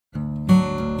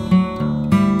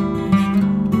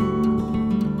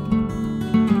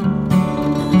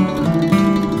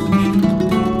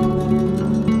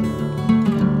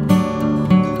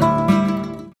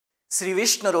శ్రీ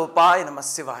విష్ణు రూపాయ నమః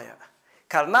శివాయ.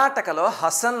 కర్ణాటకలో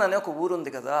హసన్ అనే ఒక ఊరు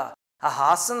ఉంది కదా, ఆ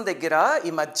హాసన్ దగ్గర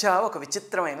ఈ మధ్య ఒక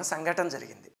విచిత్రమైన సంఘటన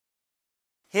జరిగింది.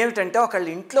 ఏమిటంటే ఒకళ్ళ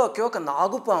ఇంట్లోకి ఒక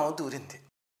నాగుపాము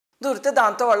దూరితే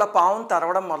దాంతో వాళ్ళ పామును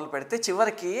తరవడం మొదలు పెడితే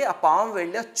చివరికి ఆ పాము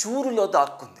వెళ్ళి ఆ చూరులో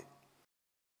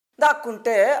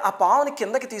దాక్కుంటే ఆ పాముని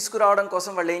కిందకి తీసుకురావడం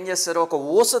కోసం వాళ్ళు ఏం చేస్తారు, ఒక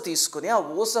ఊస తీసుకుని ఆ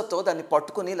ఊసతో దాన్ని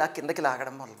పట్టుకుని ఇలా కిందకి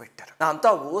లాగడం మొదలుపెట్టారు. దాంతో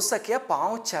ఆ ఊసకి ఆ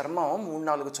పాము చర్మం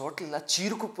 3-4 చోట్ల ఇలా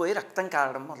చీరుకుపోయి రక్తం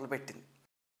కారడం మొదలుపెట్టింది.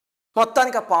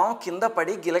 మొత్తానికి ఆ పాము కింద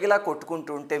పడి గిలగిలా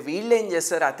కొట్టుకుంటూ ఉంటే వీళ్ళు ఏం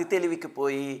చేశారు, అతి తెలివికి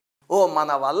పోయి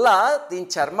మన వల్ల దీని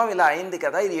చర్మం ఇలా అయింది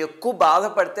కదా, ఇది ఎక్కువ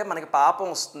బాధపడితే మనకి పాపం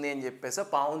వస్తుంది అని చెప్పేసి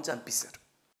పాముని చంపేశారు.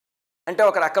 అంటే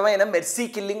ఒక రకమైన మెర్సీ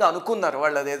కిల్లింగ్ అనుకున్నారు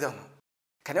వాళ్ళు అదేదోను.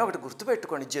 కానీ ఒకటి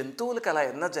గుర్తుపెట్టుకోండి, జంతువులకు అలా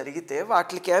ఏమన్నా జరిగితే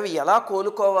వాటికి అవి ఎలా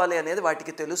కోలుకోవాలి అనేది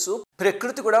వాటికి తెలుసు.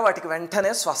 ప్రకృతి కూడా వాటికి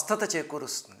వెంటనే స్వస్థత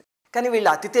చేకూరుస్తుంది. కానీ వీళ్ళు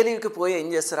అతి తెలివికి పోయి ఏం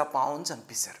చేశారు, ఆ పాముని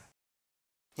చంపేశారు.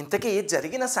 ఇంతకీ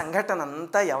జరిగిన సంఘటన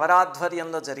అంతా ఎవరి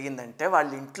ఆధ్వర్యంలో జరిగిందంటే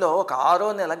వాళ్ళ ఇంట్లో ఒక 6వ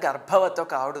నెల గర్భవతి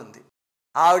ఒక ఆవిడ ఉంది.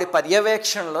 ఆవిడ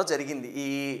పర్యవేక్షణలో జరిగింది ఈ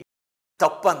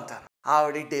తప్పు అంతా.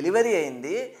 ఆవిడ డెలివరీ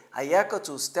అయింది. అయ్యాక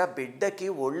చూస్తే ఆ బిడ్డకి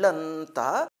ఒళ్ళంతా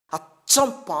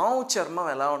అచ్చం పాము చర్మం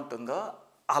ఎలా ఉంటుందో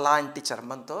అలాంటి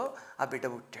చర్మంతో ఆ బిడ్డ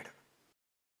పుట్టాడు.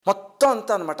 మొత్తం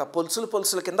అంతా అనమాట,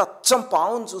 పొలుసుల కింద అచ్చం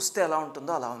పావును చూస్తే ఎలా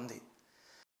ఉంటుందో అలా ఉంది.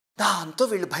 దాంతో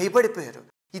వీళ్ళు భయపడిపోయారు,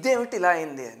 ఇదేమిటి ఇలా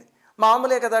అయింది అని.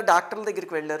 మామూలే కదా, డాక్టర్ల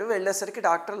దగ్గరికి వెళ్ళేసరికి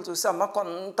డాక్టర్లు చూసి అమ్మ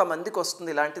కొంతమందికి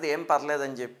వస్తుంది ఇలాంటిది, ఏం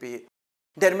పర్లేదని చెప్పి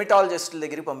డెర్మటాలజిస్టుల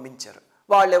దగ్గరికి పంపించారు.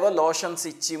 వాళ్ళేవో లోషన్స్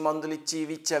ఇచ్చి మందులు ఇచ్చి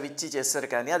అవి ఇచ్చి చేశారు,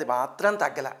 కానీ అది మాత్రం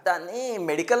తగ్గల. దాన్ని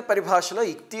మెడికల్ పరిభాషలో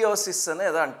ఇక్తియోసిస్ అని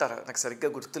ఏదో అంటారు, నాకు సరిగ్గా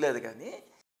గుర్తులేదు. కానీ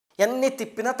ఎన్ని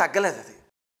తిప్పినా తగ్గలేదు అది.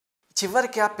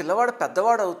 చివరికి ఆ పిల్లవాడు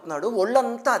పెద్దవాడు అవుతున్నాడు,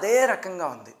 ఒళ్ళంతా అదే రకంగా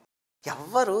ఉంది.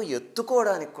 ఎవ్వరు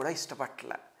ఎత్తుకోవడానికి కూడా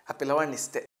ఇష్టపడలే ఆ పిల్లవాడిని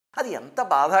ఇస్తే. అది ఎంత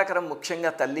బాధాకరం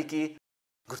ముఖ్యంగా తల్లికి.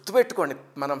 గుర్తుపెట్టుకోండి,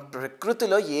 మనం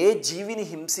ప్రకృతిలో ఏ జీవిని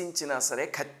హింసించినా సరే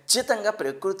ఖచ్చితంగా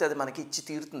ప్రకృతి అది మనకి ఇచ్చి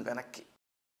తీరుతుంది వెనక్కి.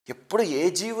 ఎప్పుడు ఏ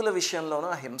జీవుల విషయంలోనూ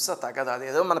ఆ హింస తగదు.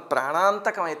 అదేదో మన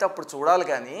ప్రాణాంతకం అయితే అప్పుడు చూడాలి,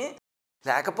 కానీ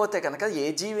లేకపోతే కనుక ఏ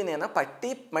జీవినైనా పట్టి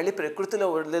మళ్ళీ ప్రకృతిలో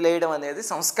వదిలేయడం అనేది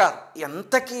సంస్కారం.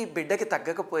 ఎంతకీ బిడ్డకి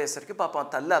తగ్గకపోయేసరికి పాపం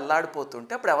తల్లి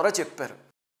అల్లాడిపోతుంటే అప్పుడు ఎవరో చెప్పారు,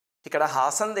 ఇక్కడ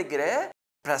హాసన్ దగ్గరే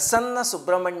ప్రసన్న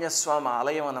సుబ్రహ్మణ్య స్వామి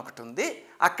ఆలయం అని ఒకటి ఉంది,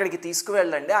 అక్కడికి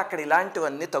తీసుకువెళ్ళండి, అక్కడ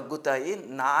ఇలాంటివన్నీ తగ్గుతాయి,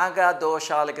 నాగా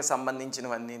దోషాలకి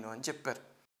సంబంధించినవన్నీ అని చెప్పారు.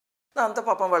 దాంతో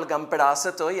పాపం వాళ్ళు గంపెడు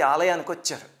ఆశతో ఈ ఆలయానికి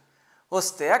వచ్చారు.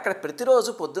 వస్తే అక్కడ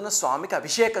ప్రతిరోజు పొద్దున స్వామికి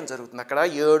అభిషేకం జరుగుతుంది. అక్కడ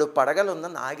 7 పడగలున్న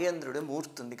నాగేంద్రుడి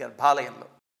మూర్తి ఉంది గర్భాలయంలో.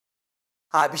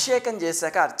 ఆ అభిషేకం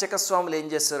చేశాక అర్చక స్వాములు ఏం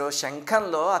చేశారో,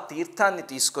 శంఖంలో ఆ తీర్థాన్ని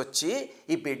తీసుకొచ్చి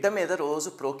ఈ బిడ్డ మీద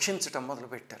రోజు ప్రోక్షించటం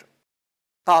మొదలుపెట్టారు.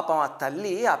 పాపం ఆ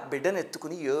తల్లి ఆ బిడ్డను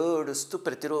ఎత్తుకుని ఏడుస్తూ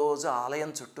ప్రతిరోజు ఆలయం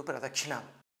చుట్టూ ప్రదక్షిణాలు.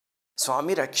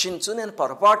 స్వామి రక్షించు, నేను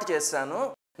పొరపాటు చేశాను,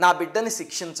 నా బిడ్డని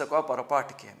శిక్షించకు ఆ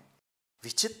పొరపాటుకి అని.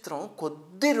 విచిత్రం,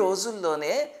 కొద్ది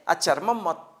రోజుల్లోనే ఆ చర్మం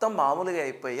మొత్తం మామూలుగా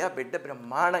అయిపోయి ఆ బిడ్డ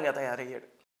బ్రహ్మాండంగా తయారయ్యాడు.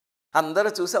 అందరూ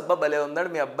చూసి అబ్బా భలే ఉన్నాడు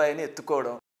మీ అబ్బాయిని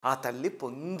ఎత్తుకోవడం. ఆ తల్లి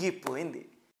పొంగిపోయింది.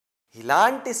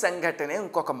 ఇలాంటి సంఘటనే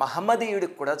ఇంకొక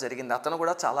మహమ్మదీయుడికి కూడా జరిగింది. అతను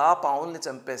కూడా చాలా పావుల్ని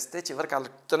చంపేస్తే చివరికి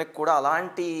అతనికి కూడా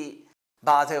అలాంటి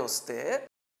బాధే వస్తే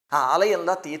ఆ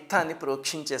ఆలయంలో తీర్థాన్ని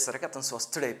ప్రోక్షించేసరికి అతను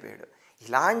స్వస్థుడైపోయాడు.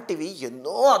 ఇలాంటివి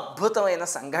ఎన్నో అద్భుతమైన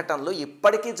సంఘటనలు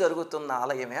ఇప్పటికీ జరుగుతున్న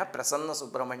ఆలయమే ఆ ప్రసన్న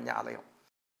సుబ్రహ్మణ్య ఆలయం.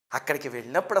 అక్కడికి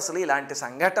వెళ్ళినప్పుడు అసలు ఇలాంటి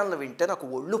సంఘటనలు వింటే నాకు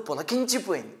ఒళ్ళు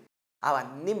పులకించిపోయింది.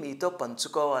 అవన్నీ మీతో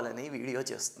పంచుకోవాలని వీడియో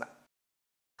చేస్తున్నా.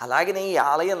 అలాగనే ఈ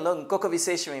ఆలయంలో ఇంకొక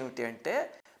విశేషం ఏమిటి అంటే,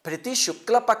 ప్రతి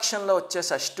శుక్లపక్షంలో వచ్చే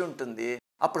షష్ఠి ఉంటుంది.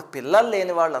 అప్పుడు పిల్లలు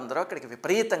లేని వాళ్ళందరూ అక్కడికి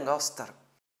విపరీతంగా వస్తారు.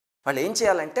 వాళ్ళు ఏం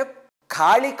చేయాలంటే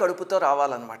ఖాళీ కడుపుతో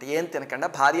రావాలన్నమాట, ఏం తినకుండా,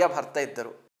 భార్యాభర్త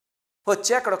ఇద్దరు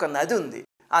వచ్చి అక్కడ ఒక నది ఉంది,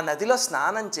 ఆ నదిలో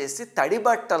స్నానం చేసి తడి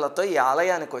బట్టలతో ఈ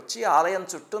ఆలయానికి వచ్చి ఆలయం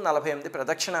చుట్టూ 48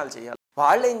 ప్రదక్షిణాలు చేయాలి.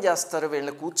 వాళ్ళు ఏం చేస్తారు,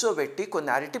 వీళ్ళని కూర్చోబెట్టి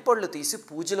కొన్ని అరటిపళ్ళు తీసి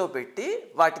పూజలో పెట్టి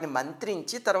వాటిని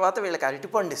మంత్రించి తర్వాత వీళ్ళకి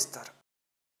అరటిపండు ఇస్తారు.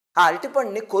 ఆ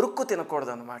అరటిపండుని కొరుక్కు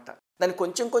తినకూడదు అనమాట, దాన్ని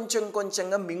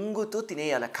కొంచెంగా మింగుతూ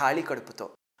తినేయాలి ఖాళీ కడుపుతో.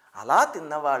 అలా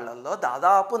తిన్న వాళ్ళల్లో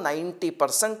దాదాపు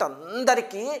 90%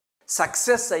 అందరికీ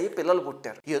సక్సెస్ అయ్యి పిల్లలు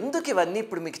పుట్టారు. ఎందుకు ఇవన్నీ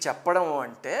ఇప్పుడు మీకు చెప్పడం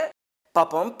అంటే,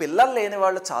 పాపం పిల్లలు లేని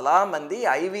వాళ్ళు చాలామంది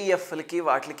ఐవీఎఫ్లకి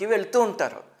వాటికి వెళ్తూ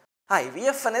ఉంటారు. ఆ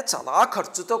ఐవీఎఫ్ అనేది చాలా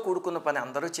ఖర్చుతో కూడుకున్న పని,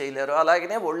 అందరూ చేయలేరు.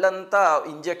 అలాగనే ఒళ్ళంతా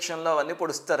ఇంజక్షన్లు అవన్నీ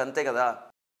పొడుస్తారు, అంతే కదా.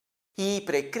 ఈ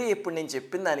ప్రక్రియ ఇప్పుడు నేను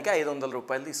చెప్పిన దానికి 500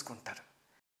 రూపాయలు తీసుకుంటారు.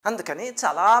 అందుకని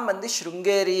చాలామంది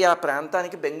శృంగేరి ఆ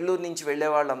ప్రాంతానికి బెంగళూరు నుంచి వెళ్ళే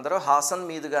వాళ్ళందరూ హాసన్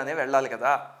మీదుగానే వెళ్ళాలి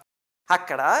కదా.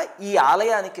 అక్కడ ఈ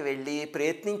ఆలయానికి వెళ్ళి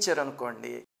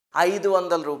ప్రయత్నించారనుకోండి,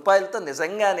 500 రూపాయలతో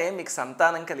నిజంగానే మీకు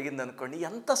సంతానం కలిగింది అనుకోండి,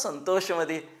 ఎంత సంతోషం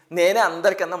అది. నేనే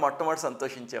అందరికన్నా మొట్టమొదటి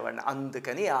సంతోషించేవాడిని.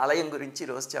 అందుకని ఆలయం గురించి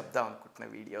ఈరోజు చెప్దాం అనుకుంటున్న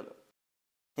వీడియోలో.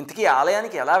 ఇంతకీ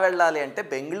ఆలయానికి ఎలా వెళ్ళాలి అంటే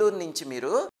బెంగళూరు నుంచి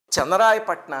మీరు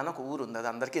చంద్రాయపట్నం అని ఒక ఊరు ఉంది, అది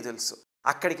అందరికీ తెలుసు.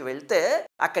 అక్కడికి వెళ్తే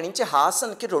అక్కడి నుంచి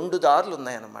హాసన్కి 2 దారులు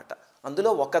ఉన్నాయన్నమాట. అందులో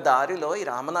ఒక దారిలో ఈ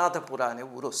రామనాథపుర అనే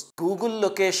ఊరు వస్తుంది. గూగుల్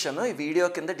లొకేషన్ ఈ వీడియో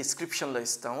కింద డిస్క్రిప్షన్లో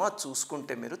ఇస్తాము, అది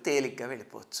చూసుకుంటే మీరు తేలిగ్గా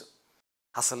వెళ్ళిపోవచ్చు.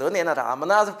 అసలు నేను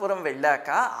రామనాథపురం వెళ్ళాక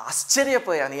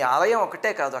ఆశ్చర్యపోయాను. ఈ ఆలయం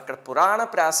ఒకటే కాదు, అక్కడ పురాణ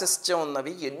ప్రాశస్త్యం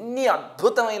ఉన్నవి ఎన్ని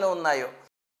అద్భుతమైన ఉన్నాయో.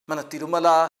 మన తిరుమల,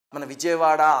 మన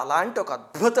విజయవాడ అలాంటి ఒక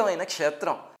అద్భుతమైన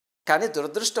క్షేత్రం. కానీ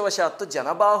దురదృష్టవశాత్తు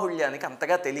జనబాహుళ్యానికి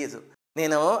అంతగా తెలియదు.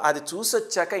 నేను అది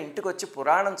చూసొచ్చాక ఇంటికి వచ్చి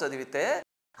పురాణం చదివితే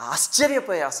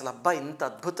ఆశ్చర్యపోయా, అసలు అబ్బా ఇంత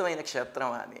అద్భుతమైన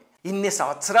క్షేత్రం అని. ఇన్ని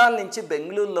సంవత్సరాల నుంచి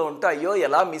బెంగళూరులో ఉంటూ అయ్యో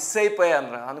ఎలా మిస్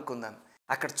అయిపోయాను రా అనుకున్నాను.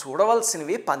 అక్కడ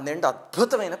చూడవలసినవి 12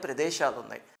 అద్భుతమైన ప్రదేశాలు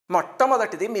ఉన్నాయి.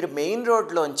 మొట్టమొదటిది, మీరు మెయిన్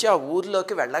రోడ్లోంచి ఆ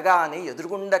ఊర్లోకి వెళ్ళగానే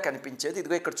ఎదురుగుండా కనిపించేది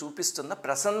ఇదిగో ఇక్కడ చూపిస్తున్న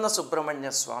ప్రసన్న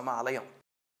సుబ్రహ్మణ్య స్వామి ఆలయం.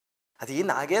 అది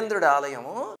నాగేంద్రుడి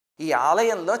ఆలయము. ఈ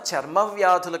ఆలయంలో చర్మ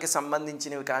వ్యాధులకి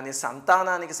సంబంధించినవి కానీ,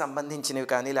 సంతానానికి సంబంధించినవి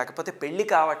కానీ, లేకపోతే పెళ్లి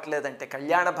కావట్లేదంటే,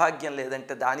 కళ్యాణ భాగ్యం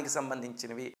లేదంటే దానికి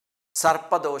సంబంధించినవి,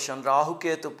 సర్పదోషం,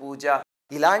 రాహుకేతు పూజ,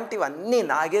 ఇలాంటివన్నీ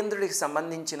నాగేంద్రుడికి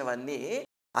సంబంధించినవన్నీ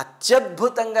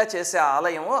అత్యద్భుతంగా చేసే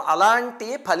ఆలయము. అలాంటి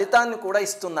ఫలితాన్ని కూడా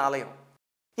ఇస్తున్న ఆలయం.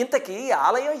 ఇంతకీ ఈ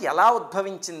ఆలయం ఎలా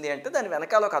ఉద్భవించింది అంటే దాని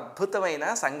వెనకాల ఒక అద్భుతమైన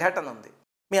సంఘటన ఉంది.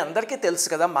 మీ అందరికీ తెలుసు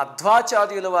కదా,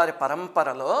 మధ్వాచార్యుల వారి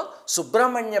పరంపరలో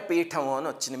సుబ్రహ్మణ్య పీఠము అని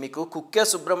వచ్చింది. మీకు కుక్కే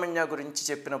సుబ్రహ్మణ్య గురించి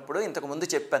చెప్పినప్పుడు ఇంతకుముందు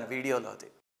చెప్పాను వీడియోలో.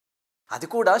 అది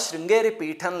కూడా శృంగేరి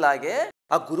పీఠంలాగే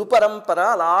ఆ గురు పరంపర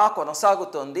అలా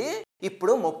కొనసాగుతోంది.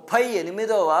 ఇప్పుడు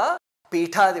 38వ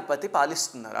పీఠాధిపతి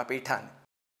పాలిస్తున్నారు ఆ పీఠాన్ని.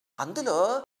 అందులో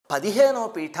 15వ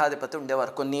పీఠాధిపతి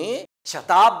ఉండేవారు కొన్ని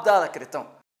శతాబ్దాల క్రితం.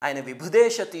 ఆయన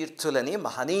విభుదేశ తీర్థులని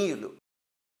మహనీయులు.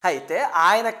 అయితే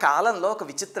ఆయన కాలంలో ఒక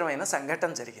విచిత్రమైన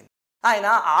సంఘటన జరిగింది. ఆయన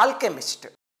ఆల్కెమిస్ట్,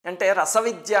 అంటే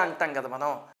రసవిద్య అంటాం కదా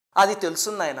మనం, అది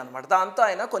తెలుసున్న ఆయన అనమాట. దాంతో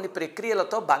ఆయన కొన్ని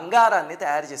ప్రక్రియలతో బంగారాన్ని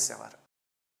తయారు చేసేవారు.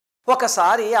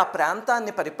 ఒకసారి ఆ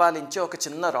ప్రాంతాన్ని పరిపాలించే ఒక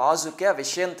చిన్న రాజుకి ఆ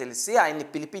విషయం తెలిసి ఆయన్ని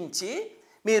పిలిపించి,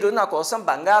 మీరు నా కోసం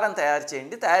బంగారం తయారు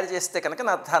చేయండి, తయారు చేస్తే కనుక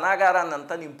నా ధనాగారాన్ని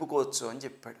అంతా నింపుకోవచ్చు అని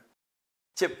చెప్పాడు.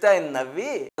 చెప్తే ఆయన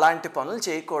నవ్వి, అలాంటి పనులు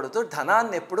చేయకూడదు,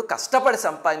 ధనాన్ని ఎప్పుడు కష్టపడి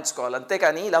సంపాదించుకోవాలి,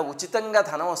 అంతేకాని ఇలా ఉచితంగా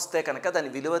ధనం వస్తే కనుక దాని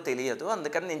విలువ తెలియదు,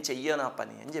 అందుకని నేను చెయ్యను ఆ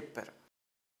పని అని చెప్పారు.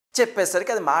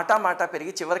 చెప్పేసరికి అది మాట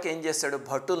పెరిగి చివరికి ఏం చేశాడు,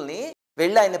 భటుల్ని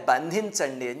వెళ్ళి ఆయన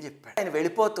బంధించండి అని చెప్పాడు. ఆయన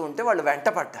వెళ్ళిపోతూ ఉంటే వాళ్ళు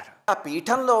వెంటపడ్డారు. ఆ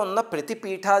పీఠంలో ఉన్న ప్రతి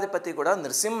పీఠాధిపతి కూడా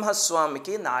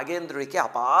నృసింహస్వామికి, నాగేంద్రుడికి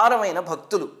అపారమైన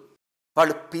భక్తులు.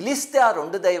 వాళ్ళు పిలిస్తే ఆ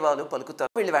 2 దైవాలు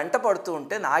పలుకుతారు. వీళ్ళు వెంట పడుతూ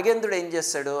ఉంటే నాగేంద్రుడు ఏం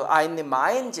చేశాడు, ఆయన్ని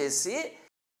మాయం చేసి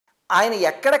ఆయన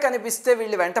ఎక్కడ కనిపిస్తే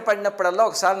వీళ్ళు వెంట పడినప్పుడల్లా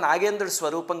ఒకసారి నాగేంద్రుడి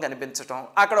స్వరూపం కనిపించటం,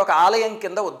 అక్కడ ఒక ఆలయం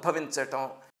కింద ఉద్భవించటం,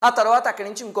 ఆ తర్వాత అక్కడి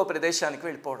నుంచి ఇంకో ప్రదేశానికి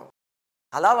వెళ్ళిపోవడం.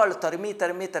 అలా వాళ్ళు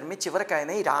తరిమి చివరికి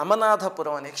ఆయన ఈ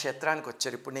రామనాథపురం అనే క్షేత్రానికి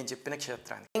వచ్చారు, ఇప్పుడు నేను చెప్పిన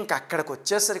క్షేత్రానికి. ఇంకా అక్కడికి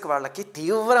వచ్చేసరికి వాళ్ళకి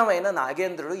తీవ్రమైన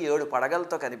నాగేంద్రుడు 7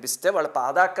 పడగలతో కనిపిస్తే వాళ్ళు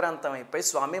పాదాక్రాంతం అయిపోయి,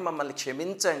 స్వామి మమ్మల్ని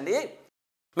క్షమించండి,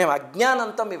 మేము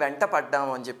అజ్ఞానంతో మీ వెంట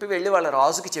పడ్డాము అని చెప్పి వెళ్ళి వాళ్ళ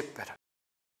రాజుకి చెప్పారు.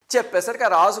 చెప్పేసరికి ఆ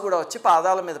రాజు కూడా వచ్చి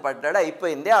పాదాల మీద పడ్డాడు.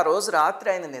 అయిపోయింది. ఆ రోజు రాత్రి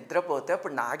ఆయన నిద్రపోతే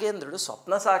అప్పుడు నాగేంద్రుడు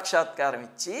స్వప్న సాక్షాత్కారం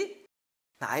ఇచ్చి,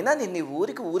 నాయన నిన్ను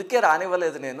ఊరికే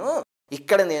రానివ్వలేదు, నేను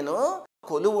ఇక్కడ నేను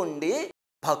కొలువుండి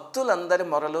భక్తులందరి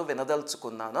మొరలు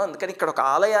వినదలుచుకున్నాను, అందుకని ఇక్కడ ఒక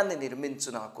ఆలయాన్ని నిర్మించు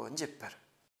నాకు అని చెప్పారు.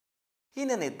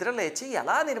 ఈయన నిద్ర లేచి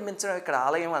ఎలా నిర్మించడం ఇక్కడ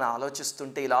ఆలయం అని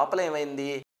ఆలోచిస్తుంటే ఈ లోపల ఏమైంది,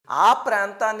 ఆ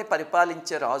ప్రాంతాన్ని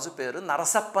పరిపాలించే రాజు పేరు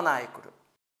నరసప్ప నాయకుడు.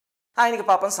 ఆయనకి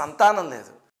పాపం సంతానం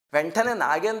లేదు. వెంటనే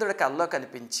నాగేంద్రుడి కల్లో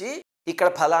కనిపించి, ఇక్కడ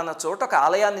ఫలానా చోట ఒక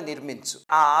ఆలయాన్ని నిర్మించు,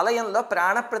 ఆ ఆలయంలో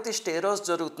ప్రాణప్రతిష్ఠ ఏ రోజు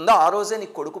జరుగుతుందో ఆ రోజే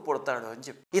నీకు కొడుకు పుడతాడు అని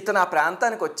చెప్పి. ఇతను ఆ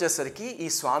ప్రాంతానికి వచ్చేసరికి ఈ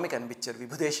స్వామి కనిపించారు,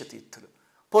 విభుదేశ తీర్థులు.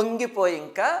 పొంగిపోయి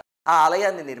ఇంకా ఆ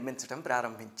ఆలయాన్ని నిర్మించడం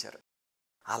ప్రారంభించారు.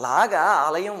 అలాగా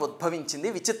ఆలయం ఉద్భవించింది.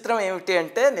 విచిత్రం ఏమిటి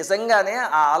అంటే నిజంగానే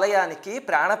ఆ ఆలయానికి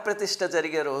ప్రాణప్రతిష్ఠ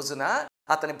జరిగే రోజున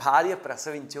అతని భార్య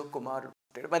ప్రసవించి ఒక కుమారుడు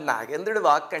పుట్టాడు. మరి నాగేంద్రుడి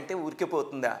వాక్ అంటే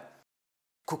ఊరికిపోతుందా?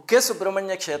 కుక్కే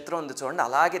సుబ్రహ్మణ్య క్షేత్రం ఉంది చూడండి,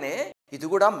 అలాగనే ఇది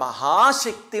కూడా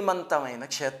మహాశక్తిమంతమైన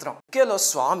క్షేత్రం. కుక్కేలో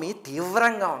స్వామి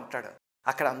తీవ్రంగా ఉంటాడు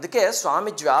అక్కడ, అందుకే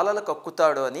స్వామి జ్వాలలు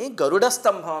కక్కుతాడు అని గరుడ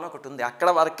స్తంభం అని ఒకటి ఉంది, అక్కడ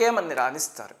వరకే మనని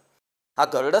రాణిస్తారు. ఆ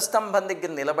గరుడ స్తంభం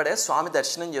దగ్గర నిలబడే స్వామి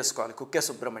దర్శనం చేసుకోవాలి కుక్కే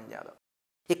సుబ్రహ్మణ్యాలో.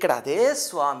 ఇక్కడ అదే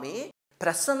స్వామి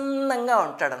ప్రసన్నంగా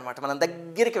ఉంటాడనమాట. మనం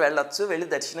దగ్గరికి వెళ్ళొచ్చు, వెళ్ళి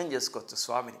దర్శనం చేసుకోవచ్చు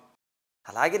స్వామిని.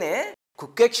 అలాగనే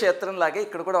కుక్కే క్షేత్రం లాగే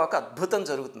ఇక్కడ కూడా ఒక అద్భుతం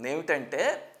జరుగుతుంది. ఏమిటంటే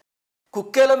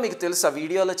కుక్కేలో మీకు తెలుసు, ఆ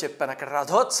వీడియోలో చెప్పాను, అక్కడ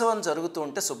రథోత్సవం జరుగుతూ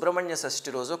ఉంటే సుబ్రహ్మణ్య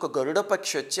షష్ఠి రోజు ఒక గరుడ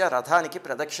పక్షి వచ్చి ఆ రథానికి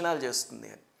ప్రదక్షిణాలు చేస్తుంది.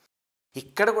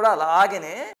 ఇక్కడ కూడా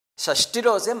అలాగనే షష్ఠి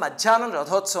రోజే మధ్యాహ్నం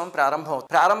రథోత్సవం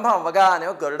ప్రారంభం అవ్వగానే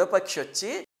ఒక గరుడ పక్షి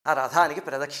వచ్చి ఆ రథానికి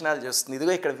ప్రదక్షిణాలు చేస్తుంది.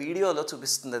 ఇదిగో ఇక్కడ వీడియోలో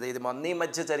చూపిస్తుంది అది. ఇది మొన్న ఈ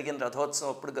మధ్య జరిగిన రథోత్సవం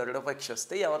అప్పుడు గరుడ పక్షి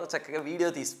వస్తే ఎవరో చక్కగా వీడియో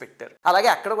తీసి పెట్టారు. అలాగే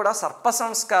అక్కడ కూడా సర్ప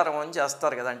సంస్కారం అని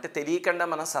చేస్తారు కదా, అంటే తెలియకుండా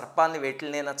మనం సర్పాన్ని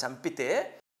వేటినైనా చంపితే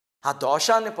ఆ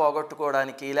దోషాన్ని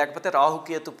పోగొట్టుకోవడానికి, లేకపోతే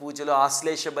రాహుకేతు పూజలు,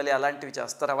 ఆశ్లేష బలి అలాంటివి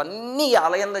చేస్తారు. అవన్నీ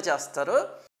ఆలయంలో చేస్తారు.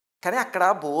 కానీ అక్కడ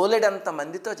బోలెడంత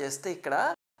మందితో చేస్తే ఇక్కడ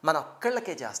మన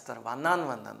ఒక్కళ్ళకే చేస్తారు, 1 on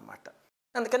 1 అనమాట.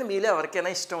 అందుకని మీలో ఎవరికైనా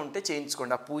ఇష్టం ఉంటే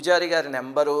చేయించుకోండి. ఆ పూజారి గారి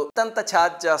నెంబరు ఎంత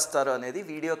ఛార్జ్ చేస్తారు అనేది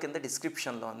వీడియో కింద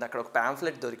డిస్క్రిప్షన్లో ఉంది. అక్కడ ఒక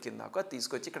ప్యాంఫ్లెట్ దొరికింది నాకు, అది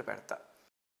తీసుకొచ్చి ఇక్కడ పెడతా.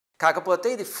 కాకపోతే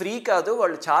ఇది ఫ్రీ కాదు,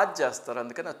 వాళ్ళు ఛార్జ్ చేస్తారు.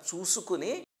 అందుకని అది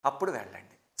చూసుకుని అప్పుడు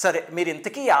వెళ్ళండి. సరే, మీరు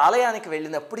ఇంతకీ ఆలయానికి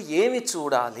వెళ్ళినప్పుడు ఏమి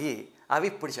చూడాలి అవి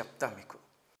ఇప్పుడు చెప్తాం మీకు.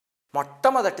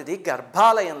 మొట్టమొదటిది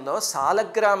గర్భాలయంలో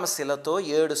సాలగ్రామ శిలతో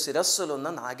 7 శిరస్సులున్న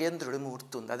నాగేంద్రుడి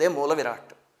మూర్తి ఉంది. అదే మూల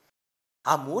విరాట్.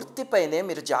 ఆ మూర్తిపైనే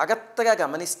మీరు జాగ్రత్తగా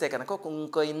గమనిస్తే కనుక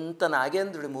ఇంకో ఇంత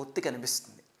నాగేంద్రుడి మూర్తి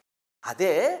కనిపిస్తుంది.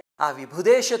 అదే ఆ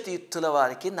విభుదేశ తీర్థుల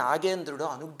వారికి నాగేంద్రుడు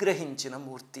అనుగ్రహించిన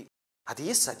మూర్తి. అది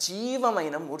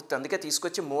సజీవమైన మూర్తి, అందుకే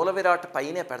తీసుకొచ్చి మూల విరాట్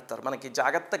పైనే పెడతారు. మనకి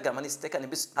జాగ్రత్తగా గమనిస్తే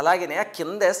కనిపిస్తుంది. అలాగనే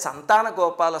కిందే సంతాన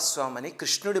గోపాలస్వామి అని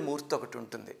కృష్ణుడి మూర్తి ఒకటి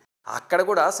ఉంటుంది. అక్కడ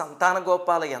కూడా సంతాన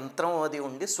గోపాల యంత్రం అది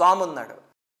ఉండి స్వామి ఉన్నాడు.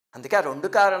 అందుకే ఆ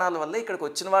 2 కారణాల వల్ల ఇక్కడికి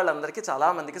వచ్చిన వాళ్ళందరికీ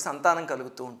చాలామందికి సంతానం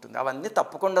కలుగుతూ ఉంటుంది. అవన్నీ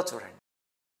తప్పకుండా చూడండి.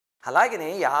 అలాగనే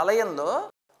ఈ ఆలయంలో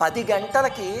 10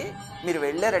 గంటలకి మీరు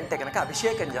వెళ్ళారంటే కనుక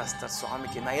అభిషేకం చేస్తారు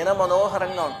స్వామికి. నయన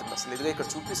మనోహరంగా ఉంటుంది అసలు. ఇదిగో ఇక్కడ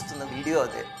చూపిస్తున్న వీడియో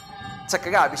అదే.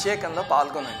 చక్కగా అభిషేకంలో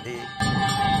పాల్గొనండి.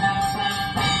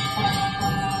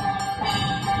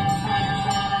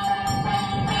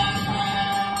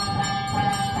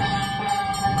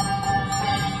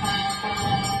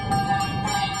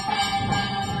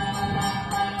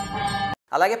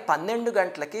 అలాగే 12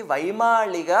 గంటలకి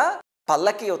వైమాళిగా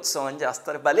పల్లకి ఉత్సవం అని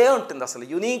చేస్తారు. భలే ఉంటుంది అసలు,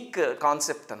 యునీక్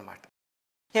కాన్సెప్ట్ అనమాట.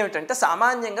 ఏమిటంటే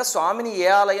సామాన్యంగా స్వామిని ఏ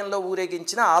ఆలయంలో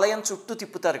ఊరేగించినా ఆలయం చుట్టూ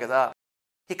తిప్పుతారు కదా,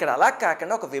 ఇక్కడ అలా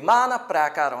కాకుండా ఒక విమాన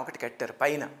ప్రాకారం ఒకటి కట్టారు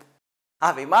పైన. ఆ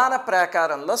విమాన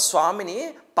ప్రాకారంలో స్వామిని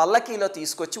పల్లకీలో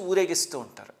తీసుకొచ్చి ఊరేగిస్తూ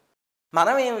ఉంటారు.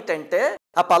 మనం ఏమిటంటే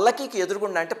ఆ పల్లకీకి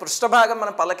ఎదురుగుండా, అంటే పృష్ఠభాగం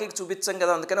మనం పల్లకీకి చూపించాం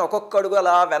కదా, అందుకని ఒక్కొక్క అడుగు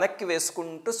అలా వెనక్కి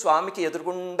వేసుకుంటూ స్వామికి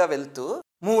ఎదురుగుండా వెళ్తూ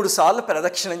 3 సార్లు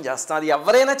ప్రదక్షిణం చేస్తాం. అది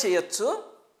ఎవరైనా చేయొచ్చు.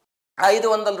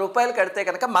 500 రూపాయలు కడితే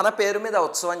కనుక మన పేరు మీద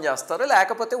ఉత్సవం చేస్తారు,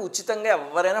 లేకపోతే ఉచితంగా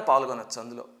ఎవరైనా పాల్గొనవచ్చు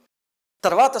అందులో.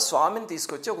 తర్వాత స్వామిని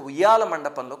తీసుకొచ్చి ఒక ఉయ్యాల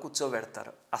మండపంలో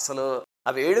కూర్చోబెడతారు. అసలు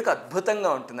ఆ వేడుక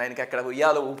అద్భుతంగా ఉంటుంది. ఆయనకి అక్కడ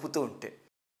ఉయ్యాల ఊపుతూ ఉంటే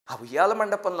ఆ ఉయ్యాల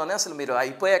మండపంలోనే అసలు మీరు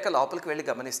అయిపోయాక లోపలికి వెళ్ళి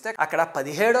గమనిస్తే అక్కడ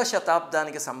 17వ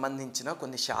శతాబ్దానికి సంబంధించిన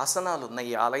కొన్ని శాసనాలు ఉన్నాయి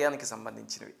ఈ ఆలయానికి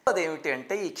సంబంధించినవి. అదేమిటి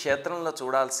అంటే ఈ క్షేత్రంలో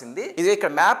చూడాల్సింది ఇది.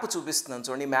 ఇక్కడ మ్యాప్ చూపిస్తున్నాను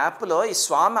చూడండి. ఈ మ్యాప్లో ఈ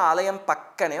స్వామి ఆలయం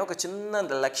పక్కనే ఒక చిన్న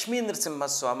లక్ష్మీ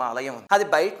నరసింహస్వామి ఆలయం ఉంది. అది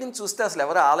బయట నుంచి చూస్తే అసలు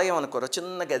ఎవరు ఆలయం అనుకోరు,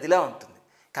 చిన్న గదిలా ఉంటుంది.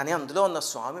 కానీ అందులో ఉన్న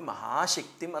స్వామి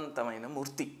మహాశక్తివంతమైన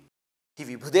మూర్తి. ఈ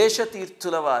విభుదేశ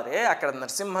తీర్థుల వారే అక్కడ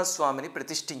నరసింహస్వామిని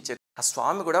ప్రతిష్ఠించారు. ఆ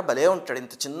స్వామి కూడా భలే ఉంటాడు.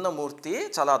 ఇంత చిన్న మూర్తి,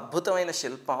 చాలా అద్భుతమైన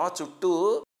శిల్పం. చుట్టూ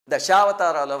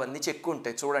దశావతారాలు అవన్నీ చెక్కు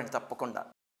ఉంటాయి, చూడండి తప్పకుండా.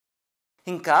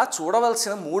 ఇంకా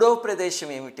చూడవలసిన 3వ ప్రదేశం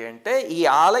ఏమిటి అంటే ఈ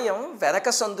ఆలయం వెనక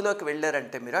సందులోకి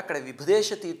వెళ్ళారంటే మీరు అక్కడ విభుదేశ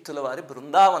తీర్థుల వారి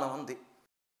బృందావనం ఉంది.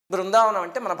 బృందావనం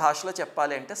అంటే మన భాషలో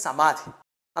చెప్పాలి అంటే సమాధి.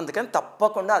 అందుకని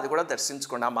తప్పకుండా అది కూడా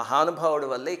దర్శించుకోండి. ఆ మహానుభావుడి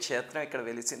వల్ల ఈ క్షేత్రం ఇక్కడ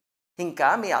వెలిసింది. ఇంకా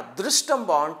మీ అదృష్టం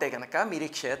బాగుంటే కనుక మీరు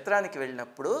ఈ క్షేత్రానికి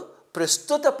వెళ్ళినప్పుడు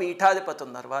ప్రస్తుత పీఠాధిపతి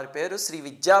ఉన్నారు, వారి పేరు శ్రీ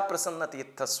ప్రసన్న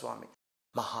తీర్థస్వామి.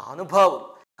 మహానుభావులు.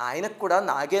 ఆయనకు కూడా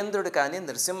నాగేంద్రుడు కానీ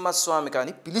నరసింహస్వామి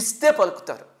కానీ పిలిస్తే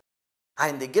పలుకుతారు.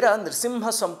 ఆయన దగ్గర నరసింహ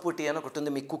సంపుటి అని ఒకటి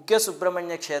ఉంది. మీ కుక్కే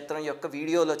సుబ్రహ్మణ్య క్షేత్రం యొక్క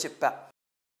వీడియోలో చెప్పా.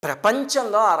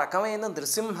 ప్రపంచంలో ఆ రకమైన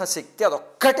నరసింహ శక్తి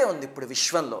అదొక్కటే ఉంది ఇప్పుడు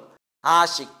విశ్వంలో. ఆ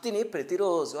శక్తిని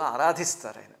ప్రతిరోజు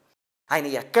ఆరాధిస్తారు ఆయన. ఆయన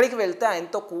ఎక్కడికి వెళ్తే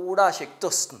ఆయనతో కూడా ఆ శక్తి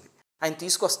వస్తుంది, ఆయన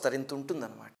తీసుకొస్తారు. ఇంత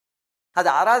ఉంటుందన్నమాట. అది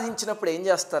ఆరాధించినప్పుడు ఏం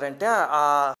చేస్తారంటే ఆ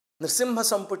నరసింహ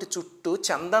సంపుటి చుట్టూ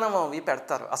చందనం అవి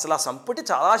పెడతారు. అసలు ఆ సంపుటి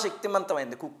చాలా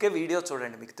శక్తివంతమైంది. కుక్కే వీడియో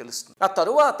చూడండి మీకు తెలుస్తుంది. ఆ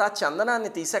తరువాత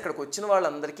చందనాన్ని తీసి అక్కడికి వచ్చిన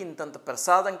వాళ్ళందరికీ ఇంతంత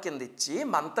ప్రసాదం కింద ఇచ్చి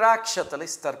మంత్రాక్షతలు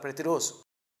ఇస్తారు ప్రతిరోజు.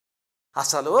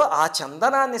 అసలు ఆ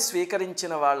చందనాన్ని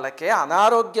స్వీకరించిన వాళ్ళకే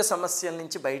అనారోగ్య సమస్యల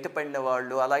నుంచి బయటపడిన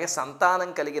వాళ్ళు, అలాగే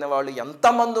సంతానం కలిగిన వాళ్ళు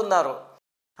ఎంతమంది ఉన్నారో.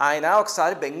 ఆయన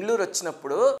ఒకసారి బెంగళూరు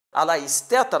వచ్చినప్పుడు అలా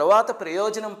ఇస్తే ఆ తర్వాత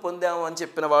ప్రయోజనం పొందాము అని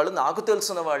చెప్పిన వాళ్ళు నాకు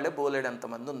తెలిసిన వాళ్ళే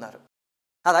బోలెడంతమంది ఉన్నారు.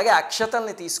 అలాగే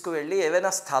అక్షతల్ని తీసుకువెళ్ళి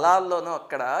ఏవైనా స్థలాల్లోనూ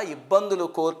అక్కడ ఇబ్బందులు,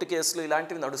 కోర్టు కేసులు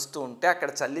ఇలాంటివి నడుస్తూ ఉంటే అక్కడ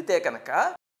చల్లితే కనుక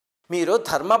మీరు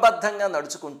ధర్మబద్ధంగా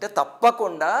నడుచుకుంటే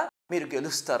తప్పకుండా మీరు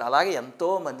గెలుస్తారు. అలాగే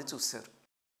ఎంతోమంది చూశారు.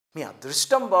 మీ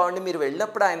అదృష్టం బాగుండి మీరు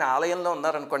వెళ్ళినప్పుడు ఆయన ఆలయంలో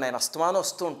ఉన్నారనుకోండి, ఆయన అస్తమానం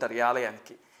వస్తూ ఉంటారు ఈ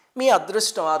ఆలయానికి. మీ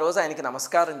అదృష్టం, ఆ రోజు ఆయనకి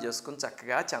నమస్కారం చేసుకుని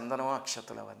చక్కగా చందనం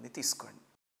అక్షతలు అవన్నీ తీసుకోండి.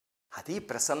 అది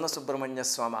ప్రసన్న సుబ్రహ్మణ్య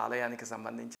స్వామి ఆలయానికి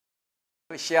సంబంధించిన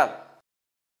విషయాలు.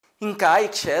 ఇంకా ఈ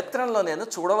క్షేత్రంలో నేను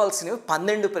చూడవలసినవి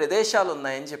 12 ప్రదేశాలు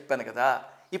ఉన్నాయని చెప్పాను కదా.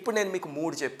 ఇప్పుడు నేను మీకు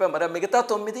 3 చెప్పాను, మరి మిగతా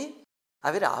 9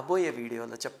 అవి రాబోయే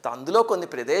వీడియోలో చెప్తా. అందులో కొన్ని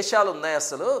ప్రదేశాలు ఉన్నాయి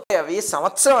అసలు, అవి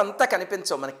సంవత్సరం అంతా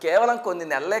కనిపించవు, మనకి కేవలం కొన్ని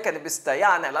నెలలే కనిపిస్తాయి.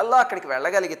 ఆ నెలల్లో అక్కడికి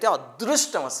వెళ్ళగలిగితే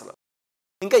అదృష్టం అసలు.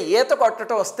 ఇంకా ఈత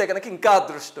కొట్టడం వస్తే కనుక ఇంకా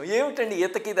అదృష్టం. ఏమిటండి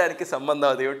ఈతకి దానికి సంబంధం,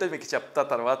 అదేమిటో మీకు చెప్తా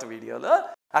తర్వాత వీడియోలో.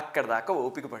 అక్కడ దాకా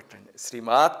ఓపిక పట్టండి.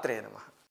 శ్రీమాత్రే నమః.